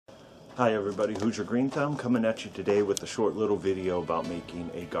Hi everybody, Hoosier Green Thumb coming at you today with a short little video about making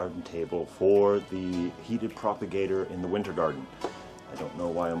a garden table for the heated propagator in the winter garden. I don't know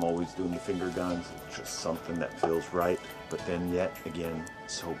why I'm always doing the finger guns, it's just something that feels right, but then yet again,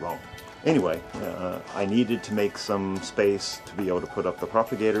 so wrong. Anyway, I needed to make some space to be able to put up the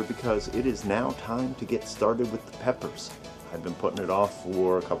propagator because it is now time to get started with the peppers. I've been putting it off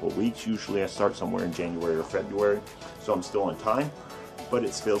for a couple of weeks. Usually I start somewhere in January or February, so I'm still on time. But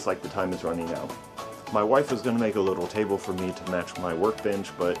it feels like the time is running out. My wife was going to make a little table for me to match my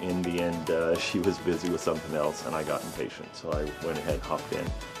workbench, but in the end she was busy with something else and I got impatient, so I went ahead and hopped in.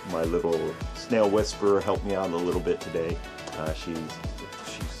 My little snail whisperer helped me out a little bit today. She's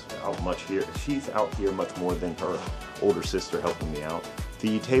out here much more than her older sister helping me out.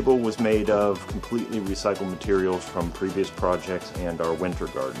 The table was made of completely recycled materials from previous projects and our winter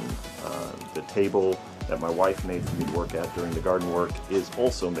garden. The table that my wife made for me to work at during the garden work is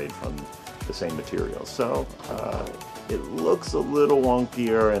also made from the same material. So it looks a little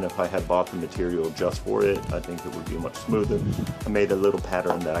wonkier, and if I had bought the material just for it, I think it would be much smoother. I made a little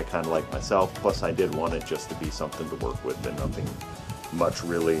pattern that I kind of like myself, plus I did want it just to be something to work with and nothing much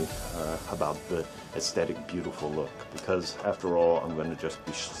really about the aesthetic, beautiful look, because after all, I'm going to just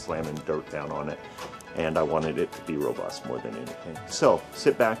be slamming dirt down on it, and I wanted it to be robust more than anything. So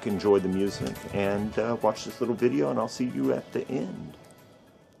sit back, enjoy the music, and watch this little video, and I'll see you at the end.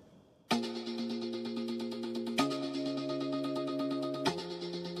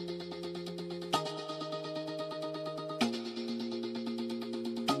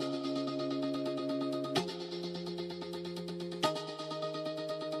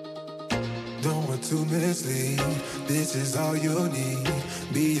 Don't want to mislead, this is all you need.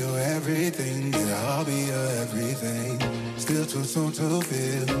 Be your everything, yeah, I'll be your everything. Still too soon to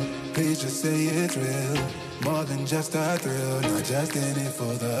feel, please just say it's real. More than just a thrill, not just in it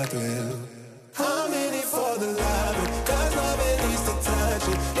for the thrill. I'm in it for the love, cause love it needs to touch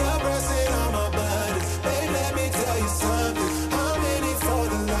it. You're pressing on my buttons, babe, let me tell you something. I'm in it for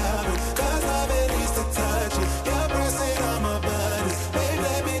the love, cause love it needs to touch it. You're pressing on my buttons, babe,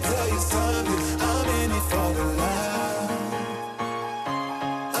 let me tell you something. I'm in it for the love.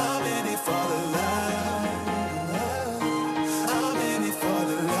 I'm in it for the love. I'm in it for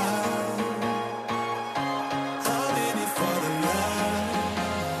the love. I'm in it for the love. I'm in it for the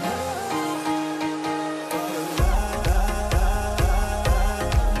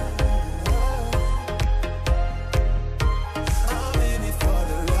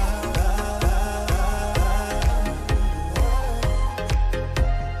love.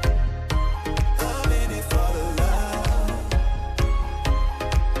 I'm in it for the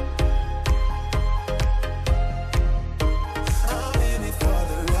love. I'm in it for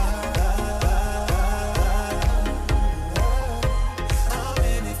the love. I'm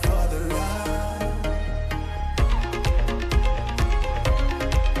in it for the love.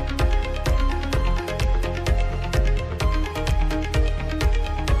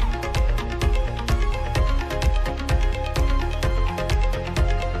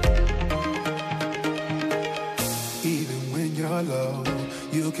 Even when you're low,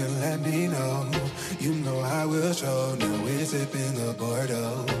 you can let me know. You know I will show. Now we're sipping the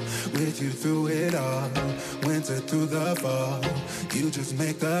Bordeaux. With you through it all, winter through the fall. You just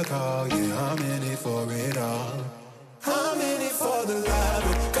make the call, yeah, I'm in it for it all. I'm in it for the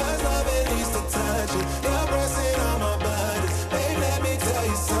love, cause love it needs to touch it. You're pressing on my buttons, babe, let me tell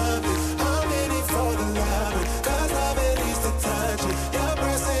you something. I'm in it for the love, cause love it needs to touch it. You're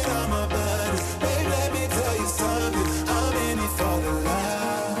pressing on my buttons, babe, let me tell you something. I'm in it for the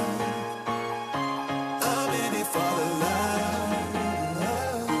love. I'm in it for the love.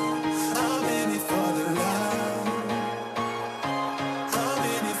 I'm in it for the love. I'm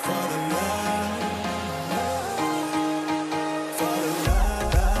in it for the love. For the love.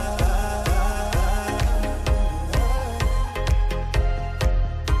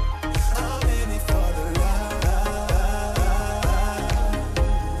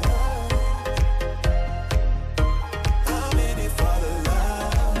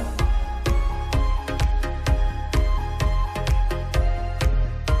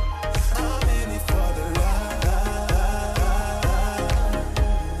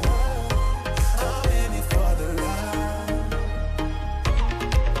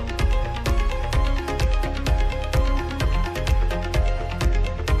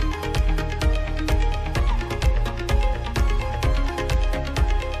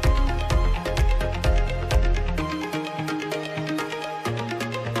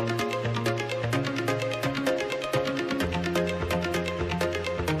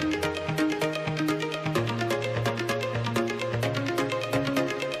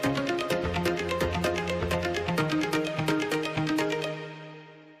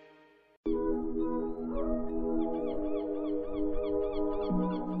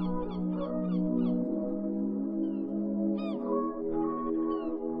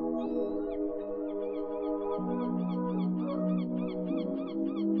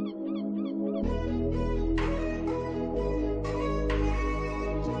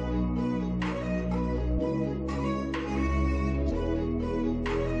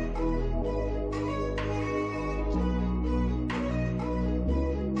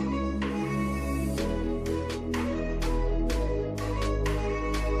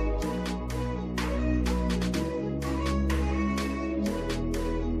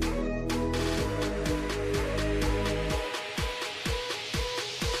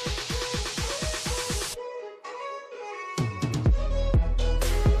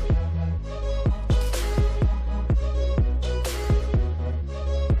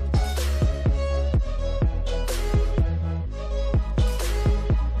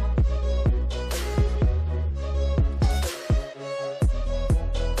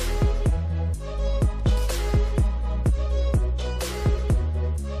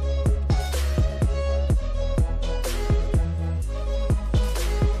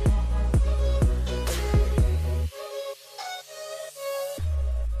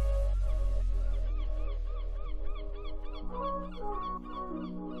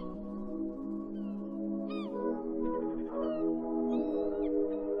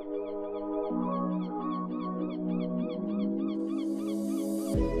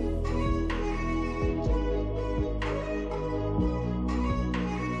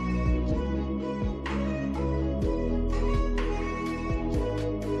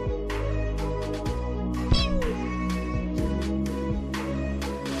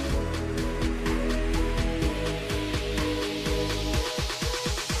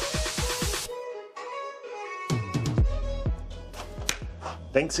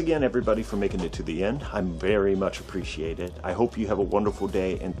 Thanks again, everybody, for making it to the end. I'm very much appreciated. I hope you have a wonderful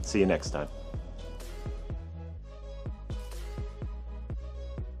day, and see you next time.